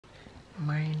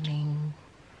Morning.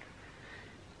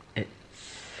 It's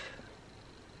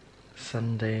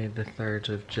Sunday the 3rd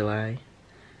of July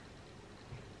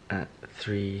at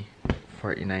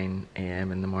 3:49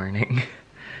 AM in the morning.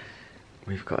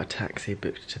 We've got a taxi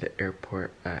booked to the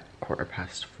airport at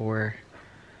 4:15.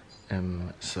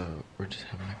 So we're just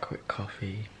having a quick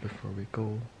coffee before we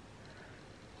go.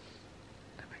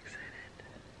 I'm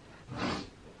excited.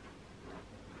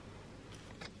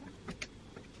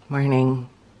 Morning.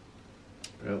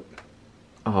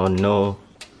 Oh no.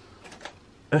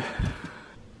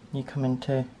 You coming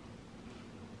to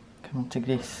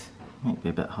Greece? Might be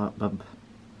a bit hot, bub,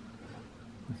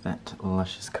 with that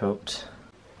luscious coat.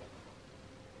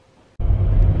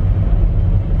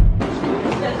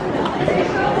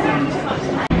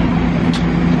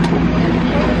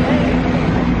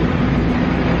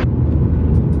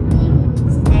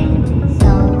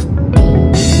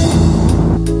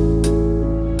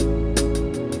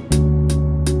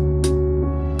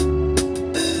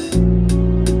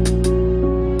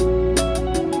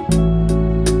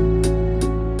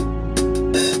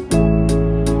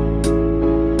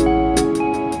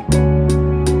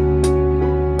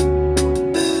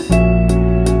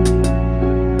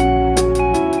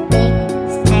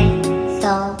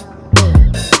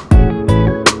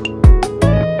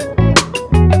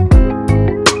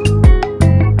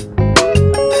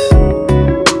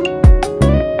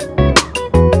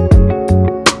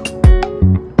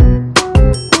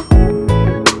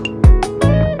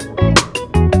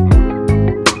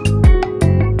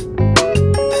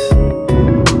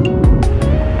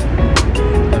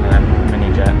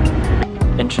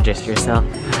 Introduce yourself.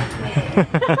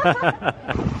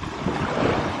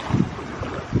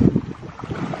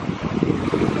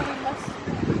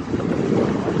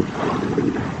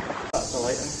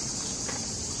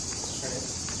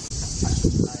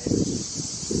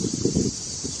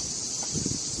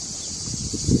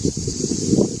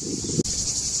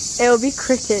 It'll be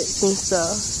crickets and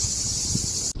stuff.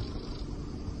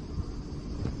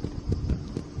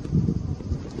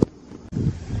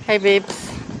 Hey babes.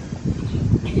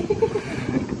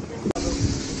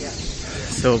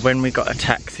 So when we got a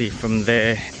taxi from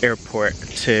the airport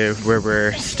to where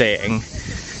we're staying,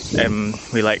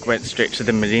 we went straight to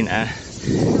the marina,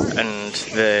 and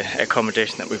the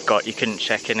accommodation that we've got, you couldn't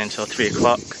check in until 3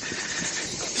 o'clock.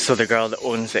 So the girl that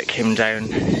owns it came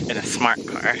down in a smart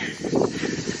car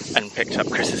and picked up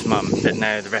Chris's mum, but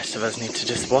now the rest of us need to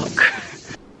just walk.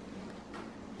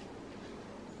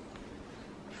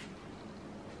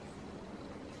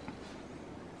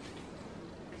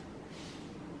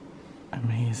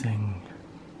 Amazing.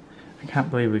 I can't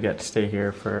believe we get to stay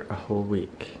here for a whole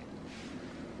week.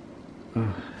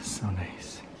 Oh, so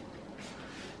nice.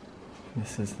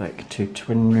 This is like 2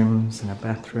 twin rooms and a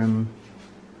bathroom.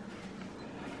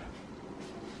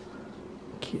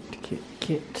 Cute, cute,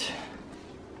 cute.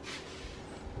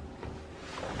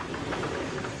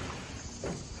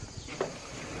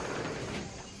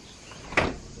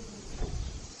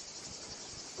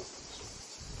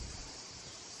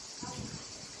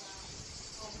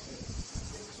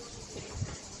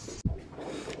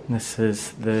 This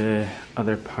is the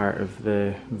other part of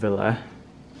the villa.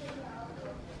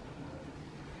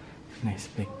 Nice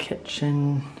big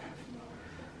kitchen.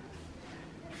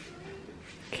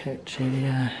 Couch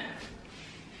area.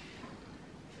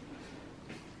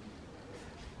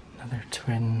 Another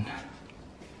twin.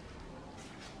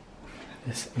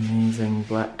 This amazing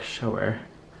black shower,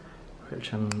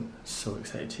 which I'm so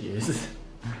excited to use.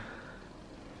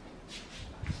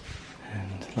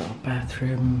 And a little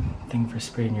bathroom, thing for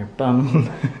spraying your bum.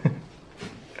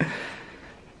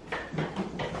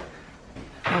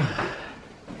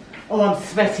 Oh, I'm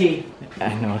sweaty.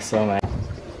 I know, so am I.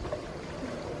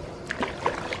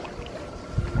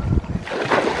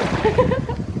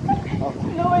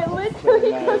 No, it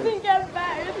literally doesn't get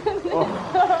better than this.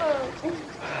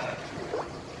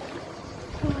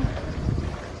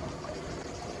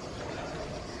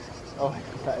 Oh my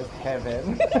god, that is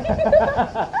heaven.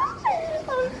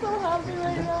 I'm so happy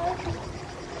right now.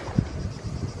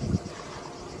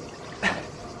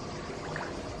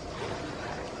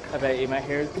 I bet you my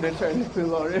hair is gonna turn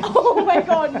full orange. Oh my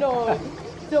god, no.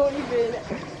 Don't even.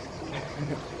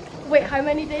 Wait, how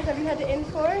many days have you had it in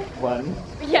for? 1.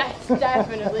 Yes,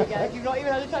 definitely, guys. You've not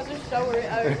even had a chance to shower it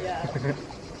out yet.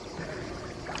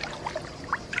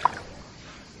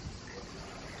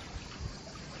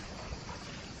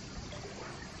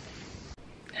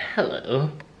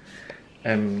 Hello.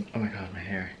 Oh my god, my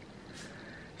hair.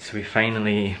 So we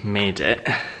finally made it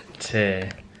to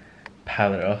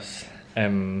Paleros.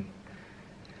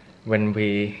 When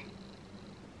we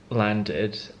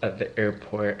landed at the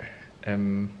airport,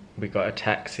 we got a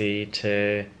taxi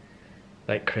to,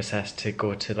 like, Chris asked to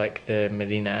go to like the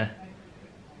marina.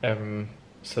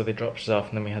 So they dropped us off,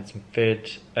 and then we had some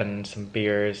food and some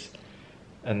beers,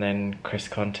 and then Chris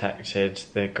contacted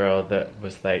the girl that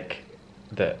was like,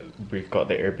 that we've got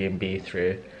the Airbnb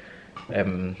through,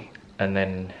 and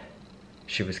then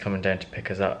she was coming down to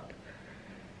pick us up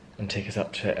and take us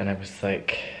up to it, and I was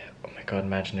like, oh my god,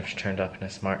 imagine if she turned up in a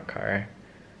smart car.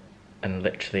 And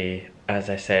literally, as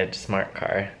I said smart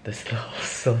car, this little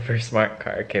silver smart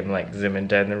car came like zooming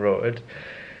down the road,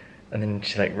 and then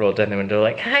she like rolled down the window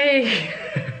like, hi!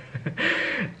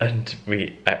 And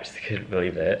we actually couldn't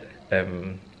believe it.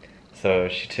 So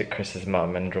she took Chris's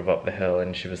mum and drove up the hill,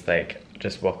 and she was like,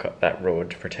 just walk up that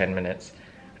road for 10 minutes.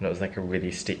 And it was like a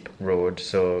really steep road,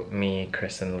 so me,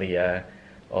 Chris and Leah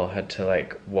all had to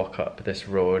like walk up this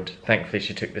road. Thankfully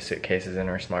she took the suitcases in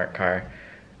her smart car,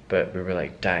 but we were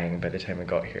like dying by the time we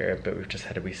got here. But we've just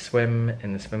had a wee swim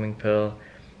in the swimming pool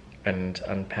and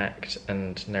unpacked,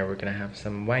 and now we're gonna have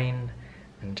some wine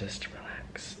and just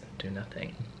relax and do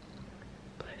nothing.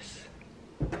 Bliss.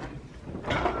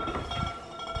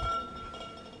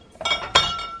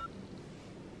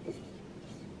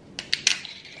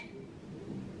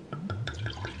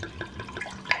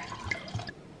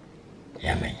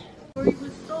 Yummy. It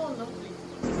was so lovely.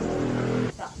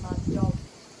 That man's dog.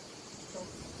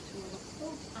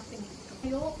 I think we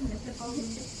opened it about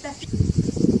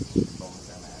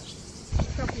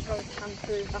probably go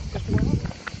cancel after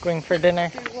work. Going for dinner.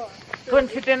 Do what? Going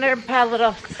for dinner in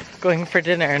Paleros. Going for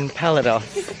dinner in Paleros.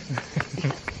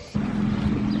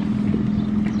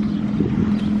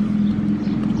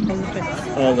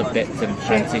 All the bits and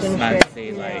fancy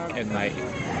smancy, like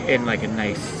in like a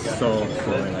nice sauce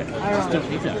or like. Just don't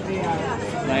need it.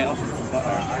 Lay it off with some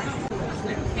butter.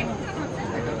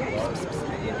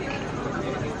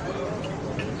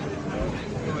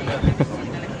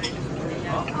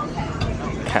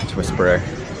 Cat whisperer.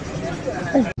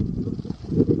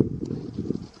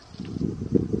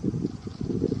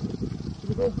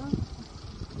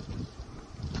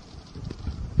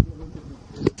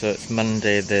 So it's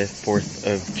Monday the 4th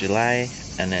of July,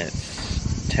 and it's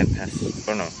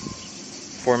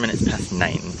 4 minutes past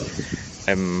 9.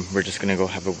 We're just gonna go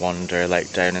have a wander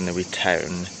like down in the wee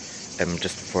town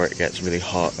just before it gets really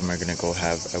hot, and we're gonna go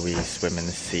have a wee swim in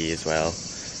the sea as well.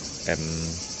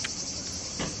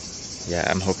 Yeah,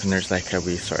 I'm hoping there's like a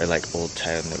wee sort of like old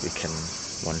town that we can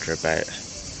wander about,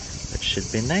 which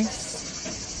should be nice.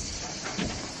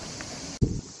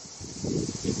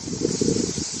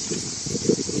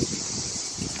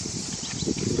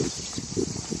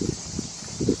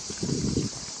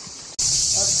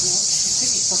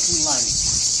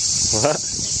 What?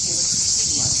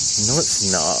 No, it's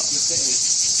not.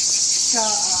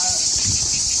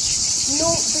 No,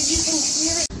 but you can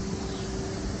hear it.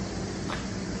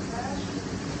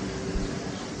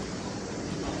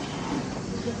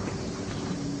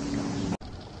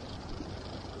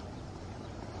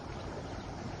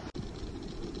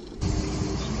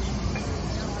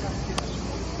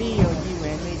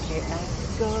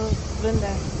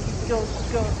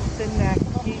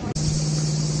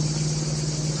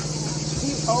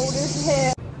 Old as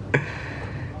hell.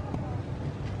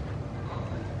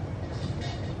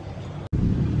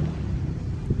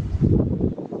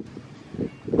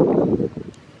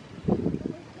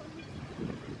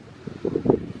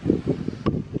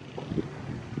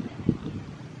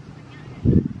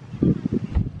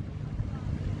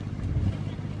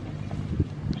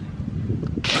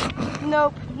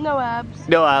 Nope, no abs.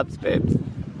 No abs, babes.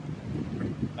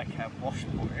 Like a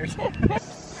washboard.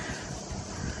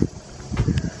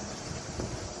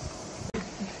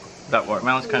 That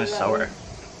watermelon's kind of sour.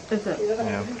 Is it?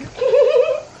 Yeah.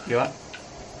 You what?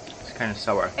 It's kind of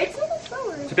sour. It's not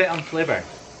sour. It's a bit unflavoured.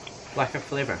 Lack of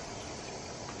flavour.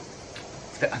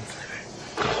 It's a bit unflavoured.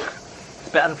 It's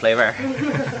a bit unflavoured.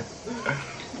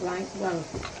 Right, well.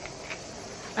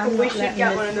 We should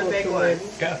get one of the big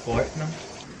ones. Get a fork, no?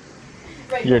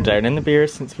 Right. You're down in the beer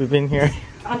since we've been here.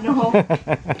 I know.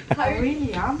 How I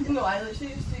really am. No, I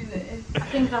literally just do this. I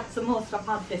think that's the most I've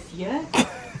had this year.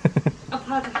 I've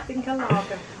had, I think, a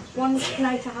lager. One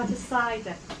night I had a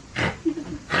cider.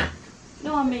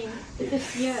 No, I mean,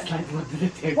 this year.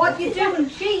 What you doing,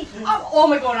 cheat? Oh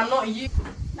my god, I'm not you.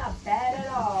 Not bad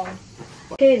at all.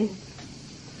 Skin.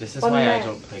 This is On why I there.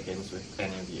 don't play games with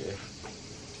any of you.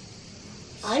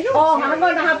 I don't Oh, care. hang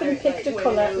on, I haven't picked a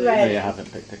colour. No, Red. you haven't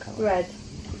picked a colour. Red.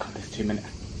 God, there's 2 minutes.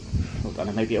 Hold on,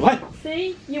 it might be a one.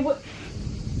 See, you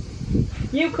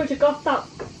could have got that.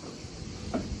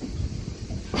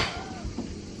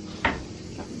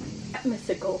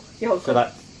 Mr. Go. Your So go.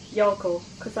 that's Your go.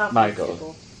 Because I've my missed go. a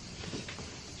go.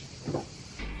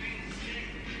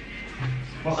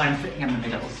 Well, I'm sitting in the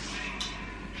middle.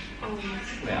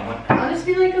 Well, I'll just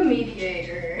be like a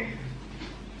mediator.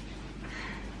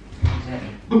 Okay,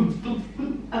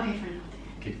 fine.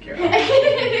 good girl. Do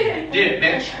it,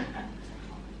 bitch.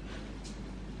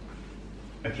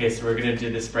 Okay, so we're gonna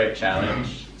do the Sprite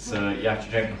challenge. So you have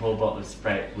to drink the whole bottle of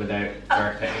Sprite without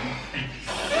burping.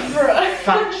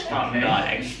 Such not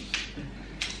dying.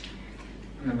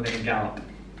 And then we're gonna gallop.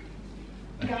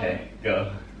 Okay,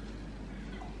 go.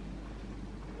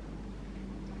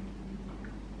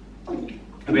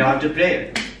 We'll have to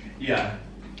break. Yeah.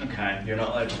 Okay, you're not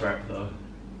allowed to burp though.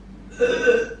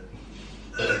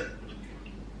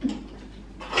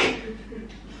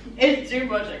 It's too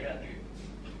much, I got you.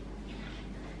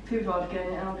 Put vodka in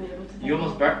it and I'll be able to. You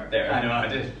almost burped there. I know, I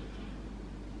did.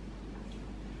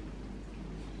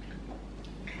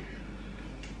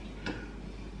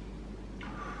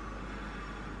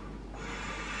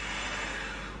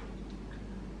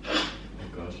 Oh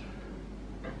god.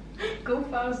 Go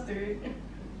faster.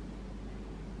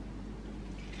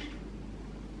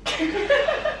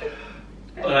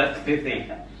 Oh, that's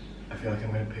 50. I feel like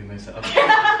I'm gonna pee myself.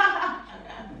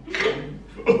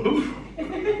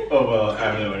 Oh well,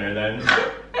 I'm the winner then.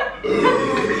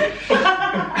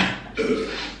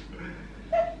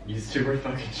 You two were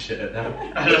fucking shit at that.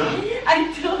 I know.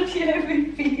 I told you it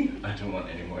would be. I don't want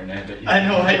any more now that you. I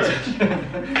know, I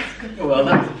did. Well,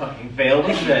 that was a fucking fail,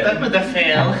 wasn't it? That was a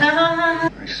fail.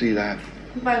 I see that.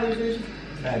 Bye, losers.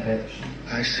 That bitch.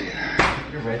 I see that.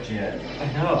 You're rich yet.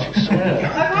 I know. I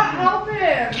can't help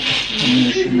it.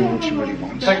 She knows what she really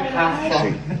wants. Like half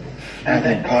See, I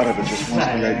think part of it just wants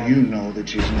to let you know that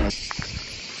she's not.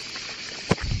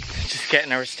 Just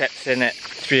getting our steps in at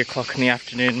 3 o'clock in the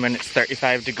afternoon when it's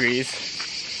 35 degrees.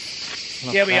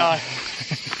 Yeah, we are.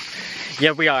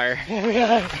 Yeah, we are. Yeah, we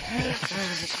are.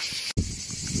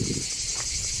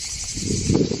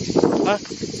 What?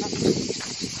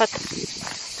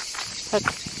 I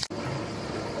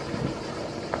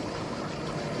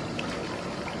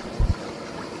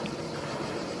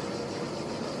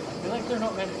feel like they're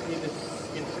not meant to be this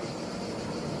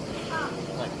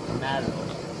like narrow.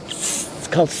 It's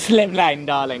called slimline,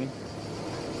 darling.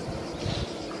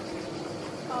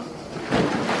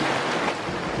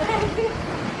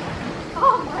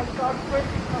 Oh my god,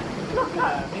 look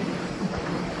at it.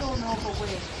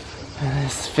 And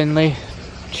there's Finley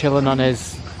chilling on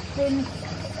his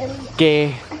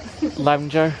gay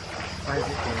lounger. Why is it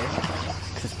gay?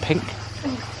 Because it's pink.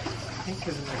 Pink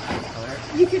isn't a good colour.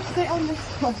 You could sit on this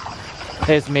one.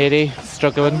 There's Mary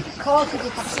struggling.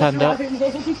 Stand up.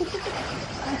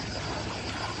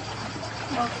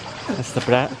 That's the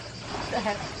brat.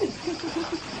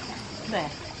 There.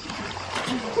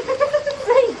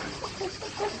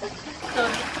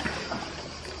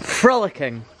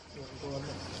 Frolicking.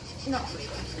 Not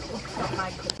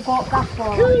my bought that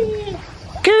for.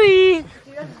 Cooey!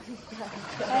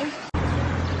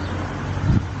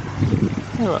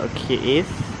 Hello, kitties.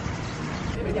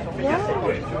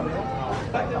 Probably.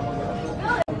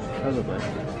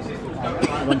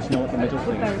 I want to know what the middle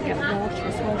thing is.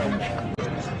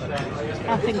 I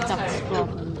think that's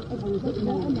Scotland.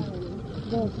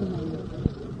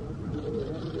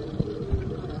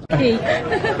 Tea.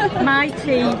 My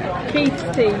tea, Keith's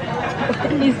tea.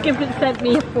 He's sent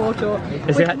me a photo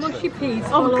Is with it mushy peas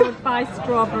followed by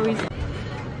strawberries.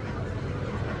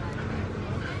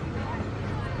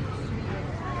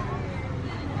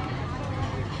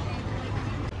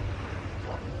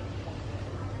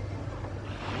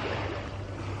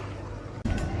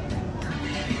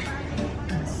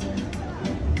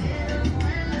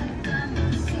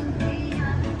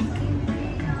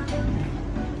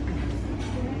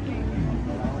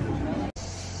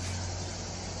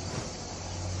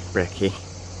 Bricky.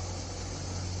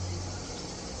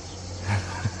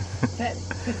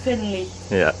 For Finley.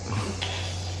 Yeah.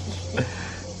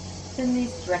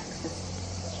 Finley's breakfast.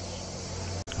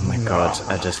 Oh my god,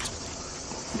 I just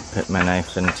put my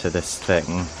knife into this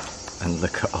thing and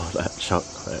look at all that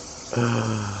chocolate.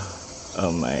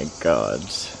 Oh my god.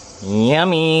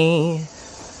 Yummy!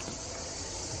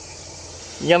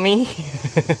 Yummy!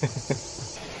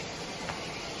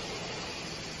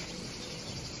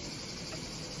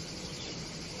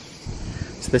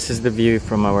 So this is the view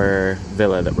from our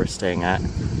villa that we're staying at,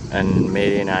 and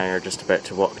Mary and I are just about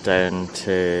to walk down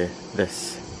to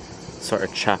this sort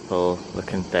of chapel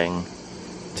looking thing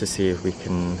to see if we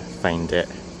can find it.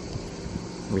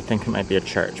 We think it might be a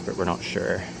church, but we're not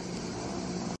sure.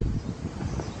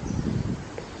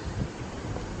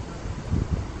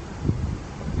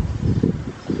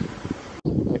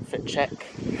 Outfit check.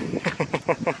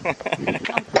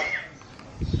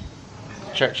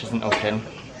 church isn't open.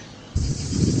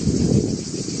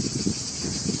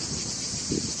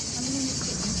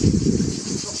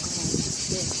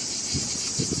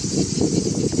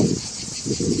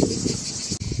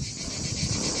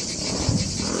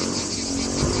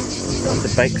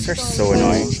 The bikes are so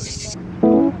annoying.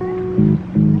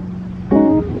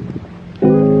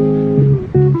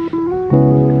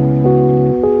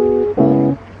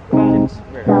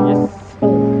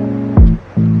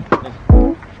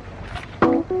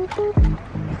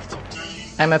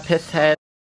 I'm a pisshead.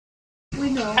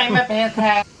 We know. I'm a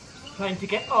pisshead. Trying to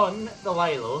get on the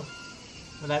Lilo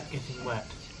without getting wet.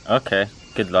 Okay,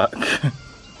 good luck.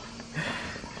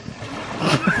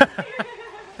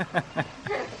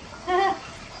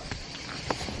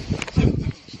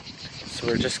 So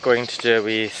we're just going to do a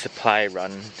wee supply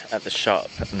run at the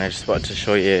shop, and I just wanted to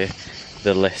show you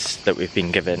the list that we've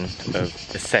been given of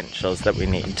essentials that we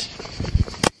need.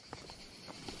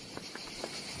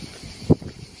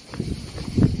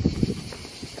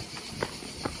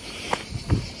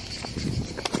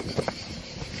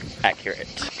 Accurate.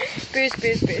 Booze,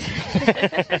 booze, booze.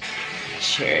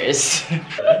 Cheers.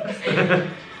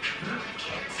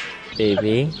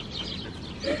 Baby.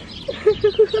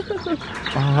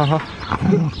 Oh,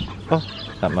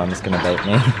 that mum's gonna bite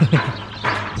me.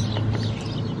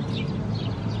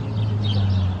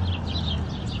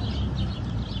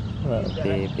 Little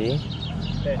baby.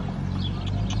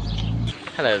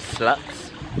 Hello,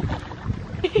 sluts.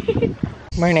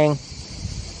 Morning.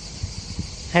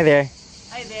 Hi there.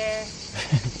 Hi there.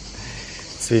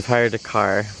 So we've hired a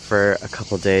car for a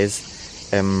couple days.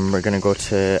 We're gonna go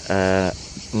to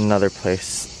another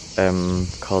place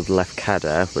called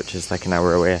Lefkada, which is like an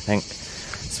hour away, I think.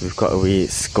 So we've got a wee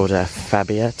Skoda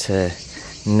Fabia to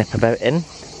nip about in,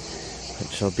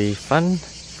 which will be fun.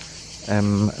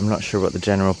 I'm not sure what the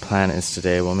general plan is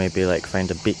today. We'll maybe like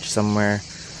find a beach somewhere,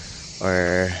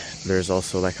 or there's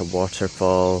also like a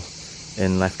waterfall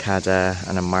in Lefkada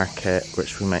and a market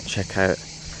which we might check out.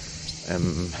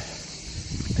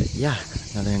 But yeah,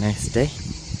 another nice day.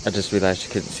 I just realised you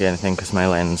couldn't see anything because my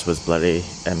lens was bloody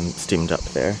steamed up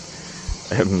there.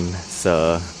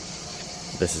 So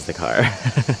this is the car.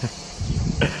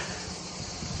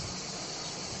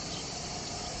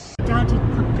 Dad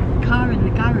had put the car in the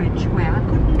garage where I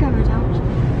couldn't get it out.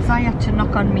 So I had to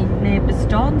knock on my neighbour's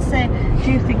door and say,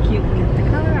 do you think you can get the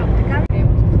car out the garage?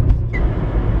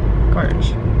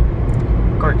 Gorge.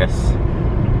 Gorgeous.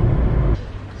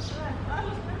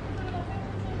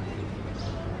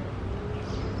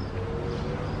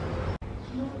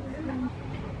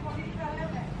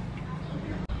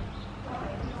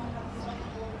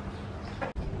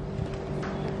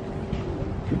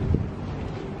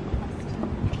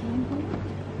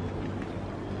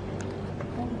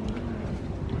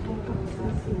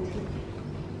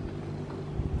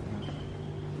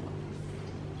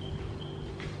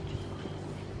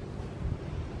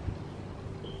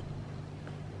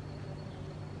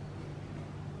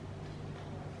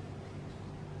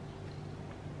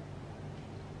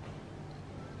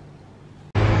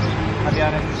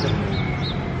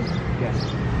 Yes.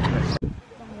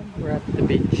 We're at the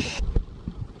beach.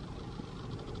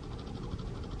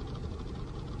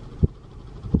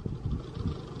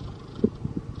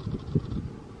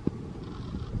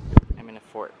 I'm in a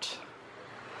fort.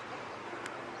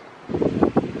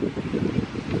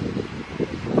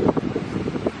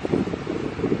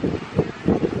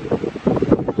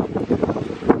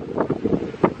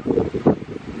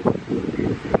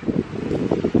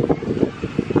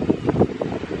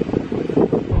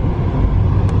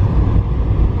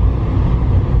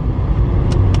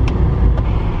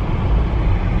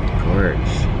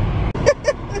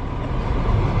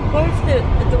 What if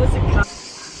there was a car?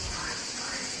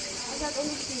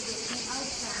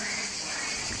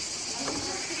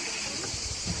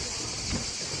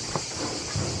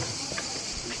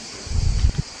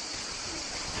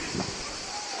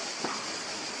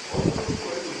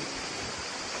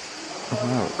 Oh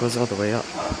wow, it goes all the way up.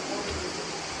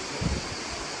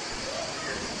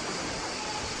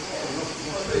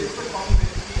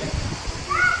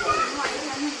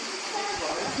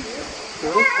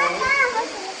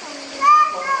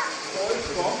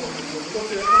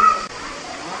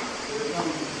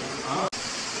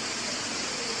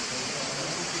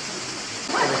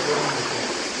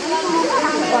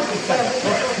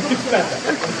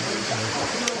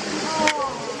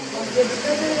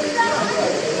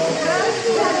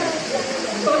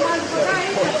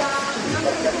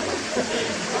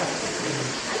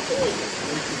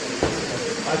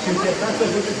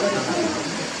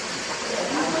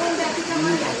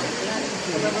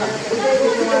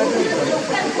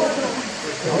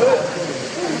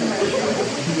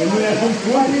 What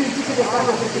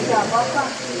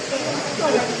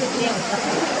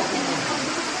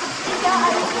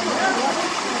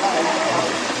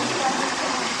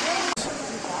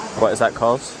is that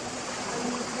called? I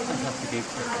have to give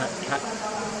the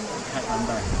cat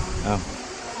number. Oh.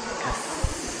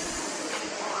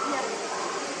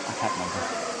 A cat number.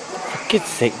 For goodness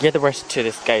sake, you're the worst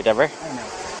tourist guide ever. I know.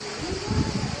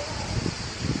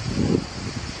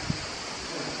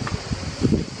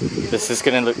 This is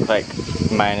gonna look like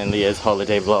mine and Leah's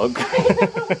holiday vlog.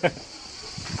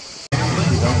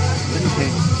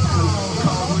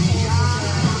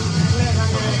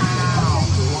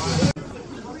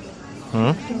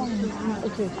 Hmm?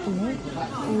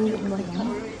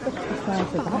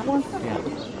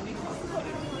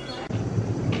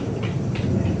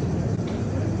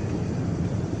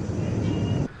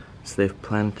 So they've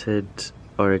planted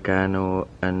oregano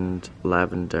and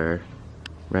lavender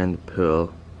around the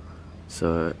pool,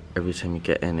 so every time you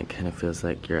get in it kind of feels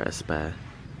like you're at a spa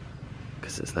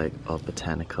because it's like all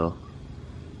botanical.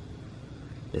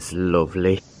 It's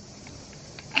lovely.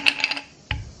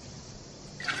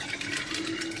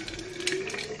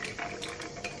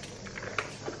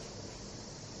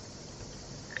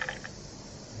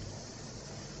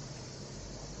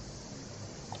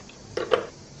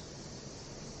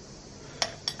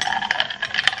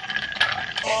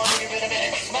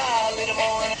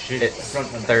 It's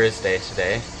Thursday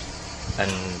today, and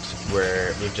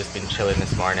we've just been chilling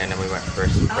this morning, and we went for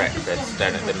breakfast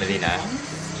down at the marina.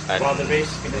 And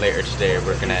later today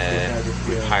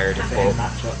we've hired a boat,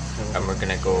 and we're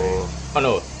gonna go. Oh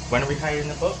no! When are we hiring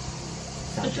the boat?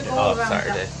 Oh,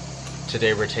 Saturday.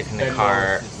 Today we're taking the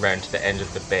car round to the end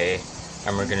of the bay,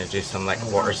 and we're gonna do some like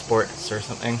water sports or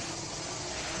something.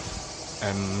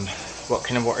 What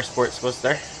kind of water sports was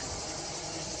there?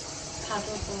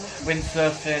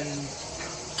 Windsurfing,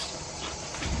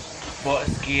 water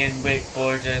skiing,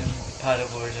 wakeboarding,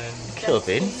 paddleboarding. Cool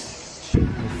beans.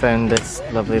 We found this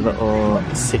lovely little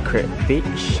secret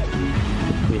beach.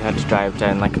 We had to drive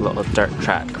down like a little dirt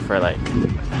track for like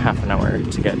half an hour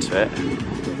to get to it.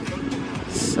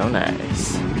 So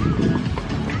nice.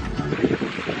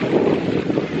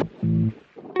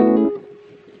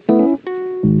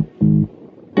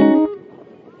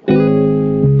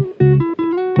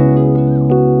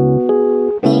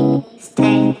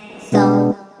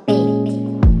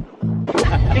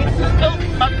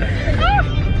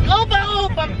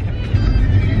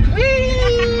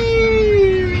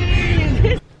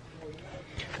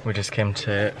 We just came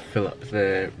to fill up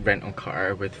the rental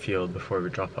car with fuel before we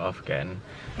drop it off again,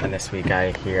 and this wee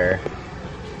guy here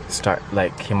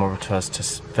came over to us to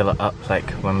fill it up like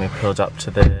when we pulled up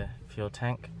to the fuel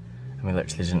tank, and we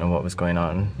literally didn't know what was going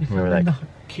on. We were like,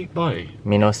 Cute boy.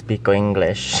 "Me no speak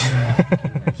English."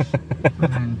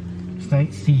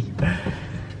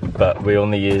 But we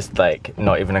only used like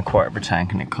not even a quarter of a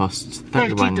tank, and it cost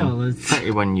 $30.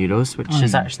 31 euros, which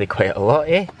is actually quite a lot,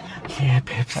 eh? Yeah,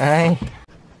 pips. Aye.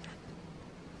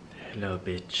 Hello,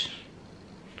 bitch.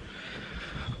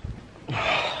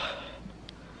 I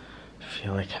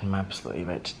feel like I'm absolutely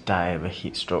about to die of a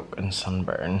heat stroke and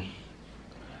sunburn.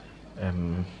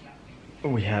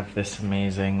 We have this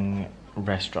amazing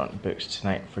restaurant booked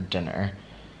tonight for dinner.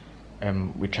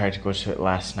 We tried to go to it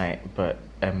last night, but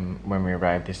when we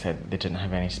arrived they said they didn't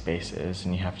have any spaces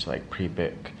and you have to like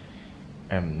pre-book.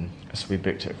 So we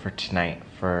booked it for tonight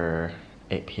for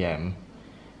 8 PM.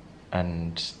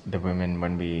 And the woman,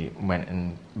 when we went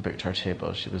and booked our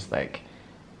table, she was like,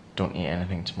 "Don't eat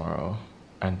anything tomorrow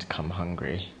and come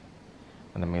hungry."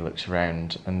 And then we looked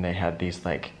around and they had these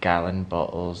like gallon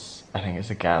bottles, I think it's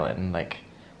a gallon, like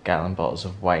gallon bottles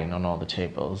of wine on all the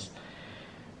tables.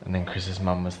 And then Chris's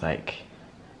mum was like,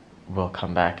 "We'll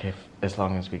come back as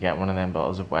long as we get one of them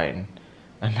bottles of wine."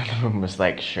 And then the woman was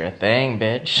like, "Sure thing,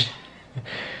 bitch."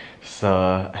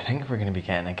 So I think we're gonna be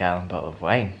getting a gallon bottle of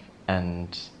wine,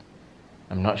 and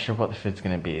I'm not sure what the food's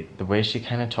gonna be. The way she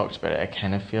kind of talked about it, I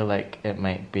kind of feel like it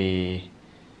might be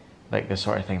like the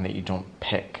sort of thing that you don't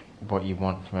pick what you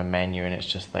want from a menu, and it's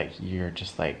just like you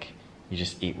just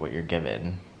eat what you're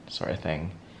given, sort of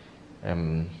thing.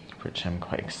 Which I'm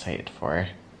quite excited for.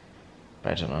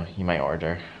 But I don't know, you might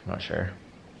order, I'm not sure.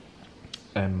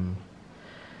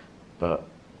 But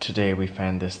today we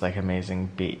found this like amazing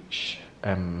beach.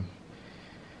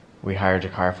 We hired a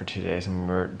car for 2 days and we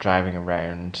were driving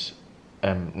around,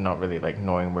 not really like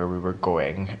knowing where we were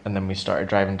going, and then we started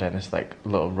driving down this like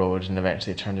little road and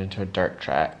eventually it turned into a dirt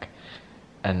track,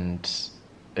 and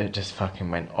it just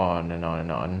fucking went on and on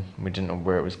and on. We didn't know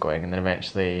where it was going, and then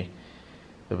eventually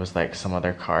there was like some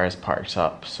other cars parked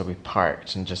up, so we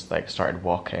parked and just like started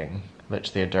walking,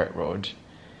 literally a dirt road.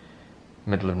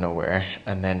 middle of nowhere,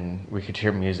 and then we could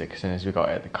hear music as soon as we got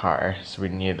out of the car, so we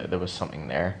knew that there was something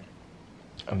there.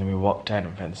 And then we walked down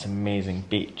and found this amazing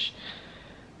beach,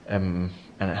 and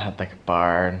it had like a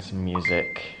bar and some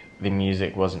music. The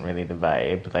music wasn't really the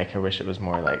vibe, like I wish it was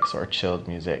more like sort of chilled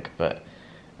music, but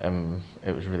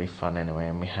it was really fun anyway.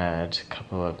 And we had a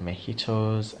couple of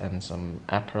mojitos and some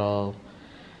Aperol,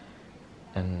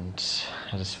 and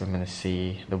had a swim in the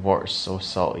sea. The water's so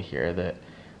salty here that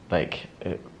like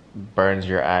it burns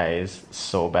your eyes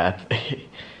so badly.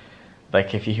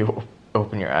 Like if you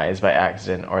open your eyes by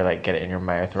accident or like get it in your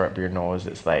mouth or up your nose,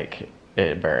 it's like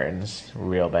it burns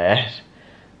real bad.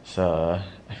 So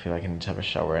I feel like I need to have a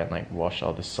shower and like wash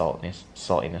all the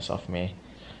saltiness off me.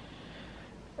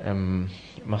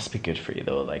 It must be good for you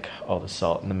though, like all the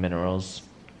salt and the minerals.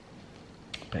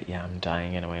 But yeah, I'm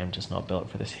dying anyway. I'm just not built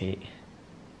for this heat.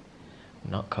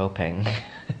 I'm not coping.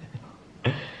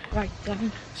 Right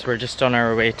then. So we're just on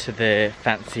our way to the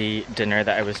fancy dinner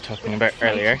that I was talking about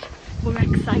earlier. We're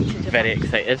excited. Very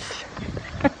excited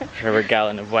for our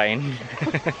gallon of wine.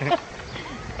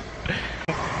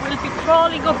 We'll be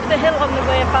crawling up the hill on the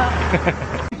way back.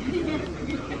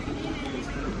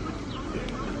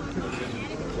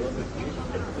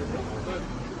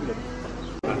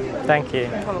 Thank you.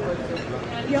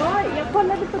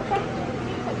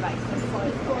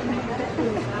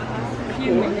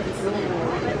 Few minutes.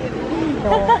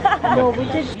 No, we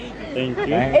did. Thank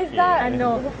you. Is that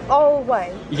all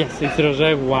wine? Yes, it's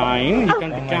rosé wine. You can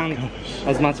decant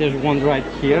as much as you want right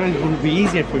here, and it will be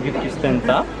easier for you to stand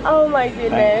up. Oh my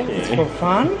goodness. It's for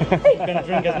fun. You can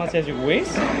drink as much as you wish.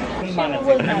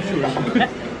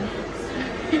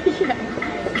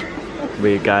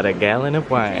 We got a gallon of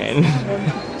wine.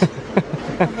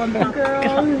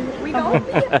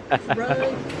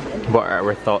 What are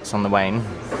our thoughts on the wine?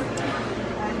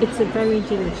 It's a very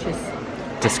delicious.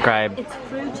 Describe. It's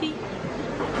fruity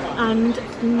and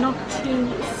not too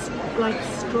like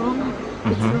strong.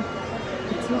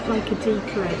 It's not like a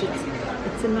deep red.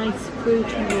 It's a nice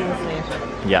fruity rosé.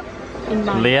 Yeah. In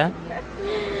my Leah,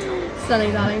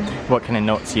 Sunny darling. what kind of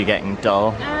notes are you getting?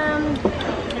 Dull?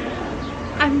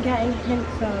 I'm getting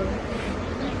hints of.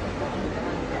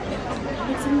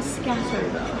 It's in Moscato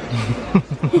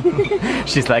though.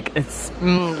 She's like, it's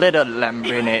little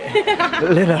Lambrine.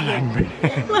 Little Lambrine.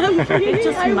 It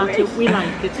doesn't matter. We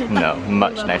like it. No,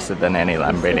 much nicer than any It's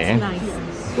Lambrine.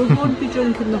 nice. We won't be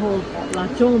drinking the whole bottle. I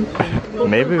don't think. But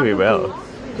Maybe we will.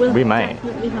 We'll We might.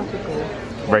 definitely have a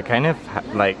go. We're kind of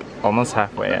like almost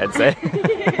halfway, I'd say.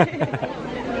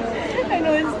 I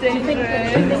know it's Do you think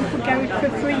we'll get it for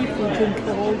free if we drink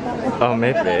the whole bottle? Oh,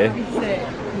 maybe.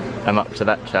 I'm up to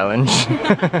that challenge. Of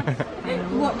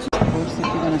course, if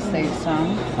you're going to say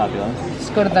some. Fabulous.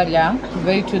 Scordaglià,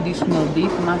 very traditional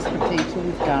dish, mashed potato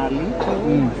with garlic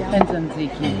and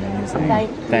tzatziki.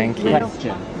 Thank you.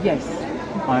 Yes.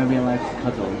 Are we allowed to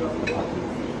cuddle?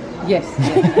 Yes.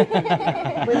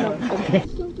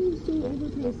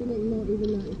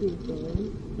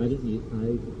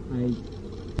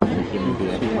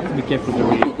 Be careful, they're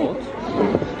really hot.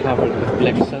 Covered with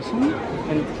black sesame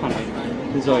and honey.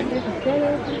 Enjoy.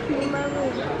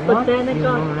 But then I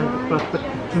got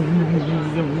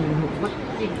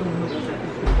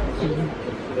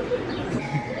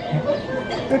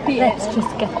Repeat. Let's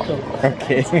just get going.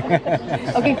 Okay.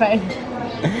 Okay, fine.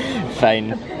 Fine.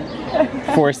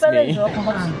 Force me.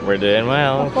 We're doing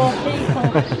well.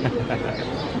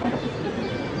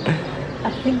 I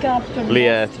think after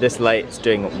Leah, this light's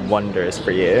doing wonders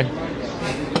for you.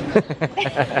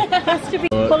 has to be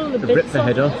pull the bits Rip the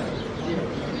head off.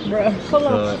 Pull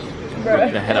off.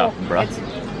 Rip the head off, bruh.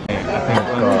 I've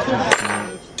got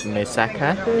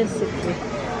moussaka. Basically.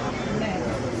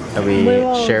 Are we We're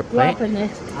all share plate? grabbing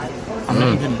it.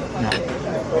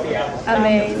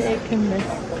 Amazing. Taking this.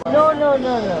 No. No,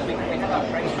 no,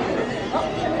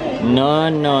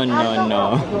 no, no.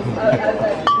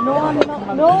 No, I'm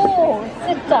not. No,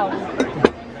 sit down.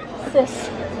 Sis.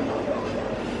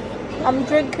 I'm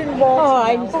drinking water. Oh,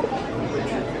 I'm.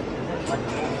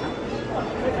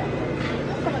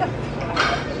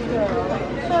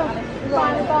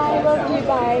 Bye, bye, love you,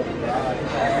 bye.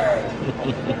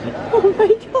 Oh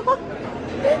my god.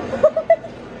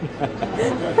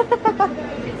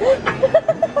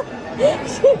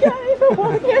 She can't even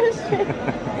walk her shit.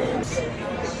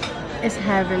 It's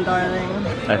heaven, darling.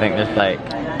 I think there's like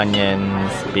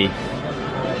onions, beef,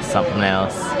 something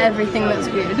else. Everything that's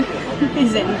good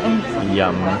is in there.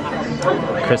 Yum.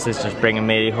 Chris is just bringing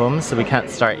Mary home, so we can't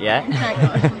start yet.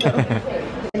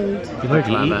 You've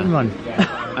already eaten one.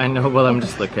 I know, well I'm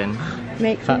just looking.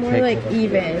 Make it more like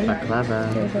even. Baklava.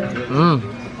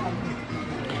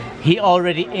 He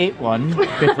already ate one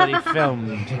before he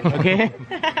filmed, okay?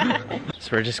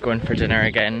 So we're just going for dinner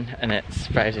again, and it's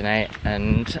Friday night,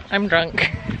 and I'm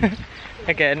drunk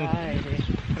again.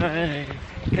 Friday,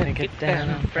 Gotta get down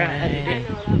on Friday.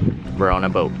 We're on a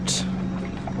boat.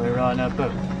 we're on a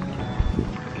boat.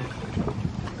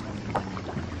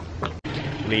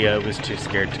 Leah was too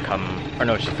scared to come, or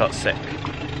no, she felt sick,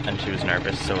 and she was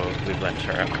nervous, so we've left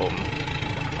her at home.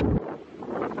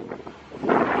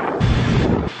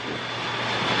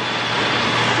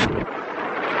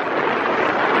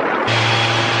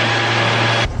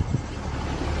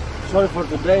 Sorry for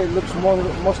today, it looks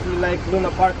mostly like Luna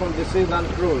Park on the sea than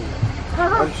cruise.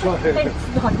 I'm sorry.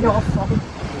 It's not your fault.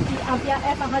 Have you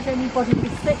ever had anybody be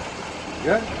sick?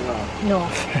 Yeah? No. No.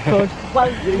 Good.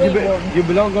 Well, You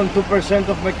belong on 2%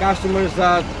 of my customers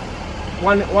that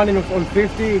one in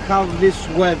 50 have this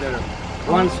weather.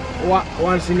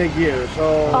 Once in a year,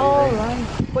 so... oh,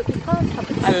 right. But you can't have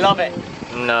it. I love it.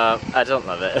 No, I don't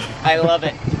love it. I love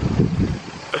it.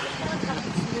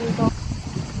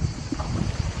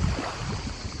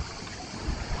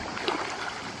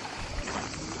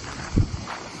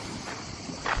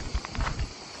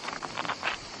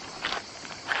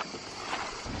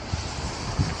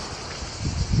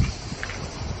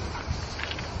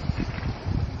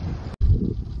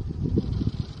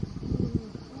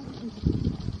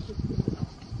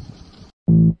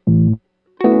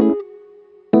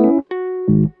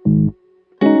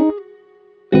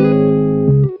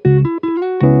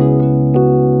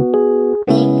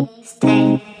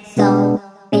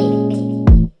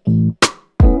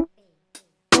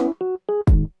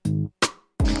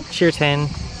 Cheers, hen.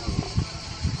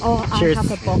 Oh, Cheers. I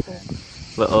have a bottle.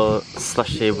 Little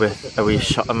slushy with a wee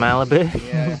shot of Malibu.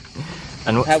 Yeah.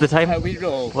 And what's the time? How we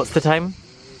roll. What's the time?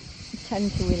 10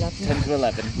 to 11. 10 to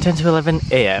 11. 10 to 11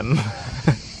 AM.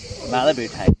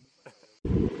 Malibu time.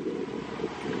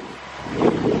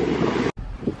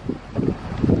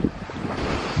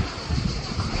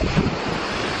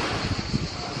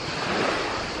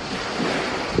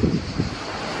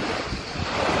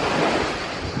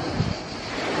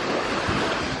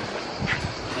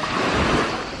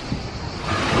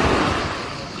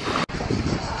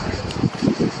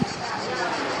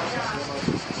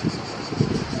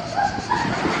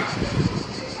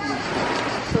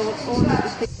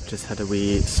 Just had a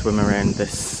wee swim around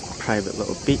this private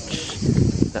little beach.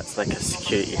 That's like a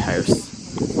security house.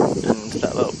 And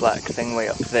that little black thing way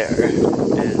up there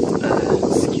is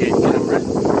a security camera.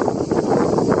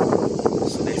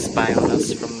 So they spy on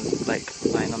us from like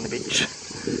lying on the beach.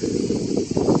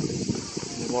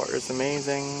 The water is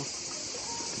amazing.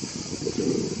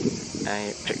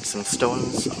 I picked some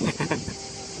stones.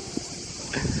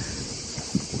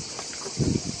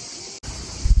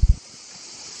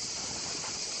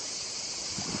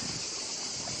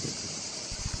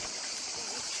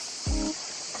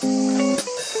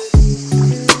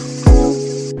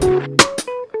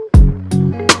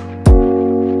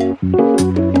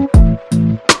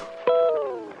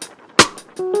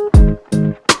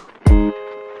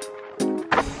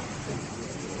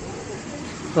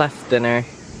 Last dinner.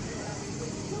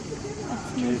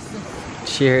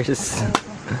 Cheers.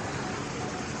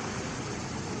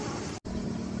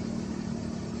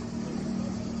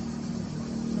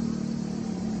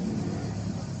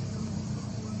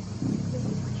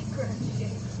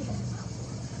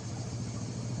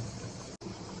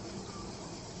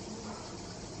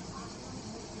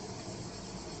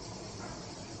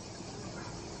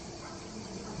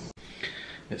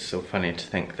 It's so funny to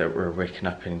think that we're waking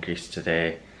up in Greece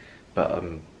today, but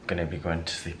I'm gonna be going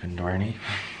to sleep in Dorney.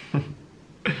 Our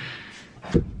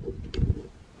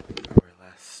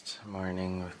last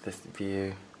morning with this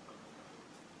view.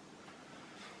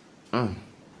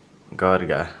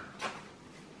 Gorga.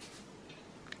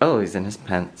 Oh, he's in his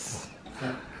pants.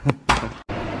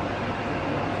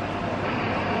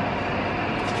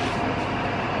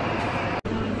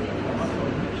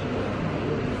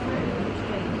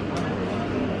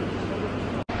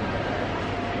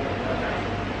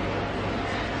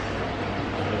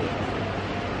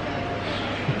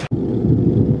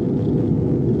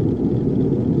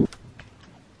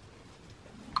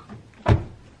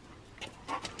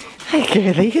 Hi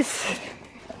girlies.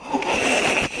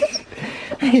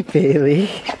 Hi Bailey.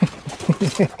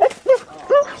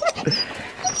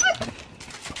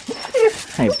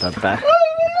 Hi Bubba.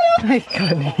 Hi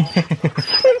Connie.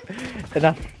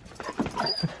 Enough.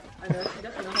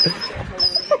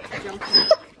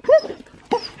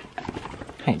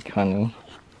 Hi Connie.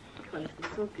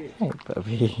 Hi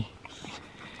Bubby.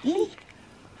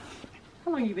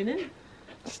 How long have you been in?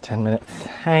 Just 10 minutes.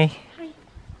 Hi.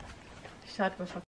 Sad was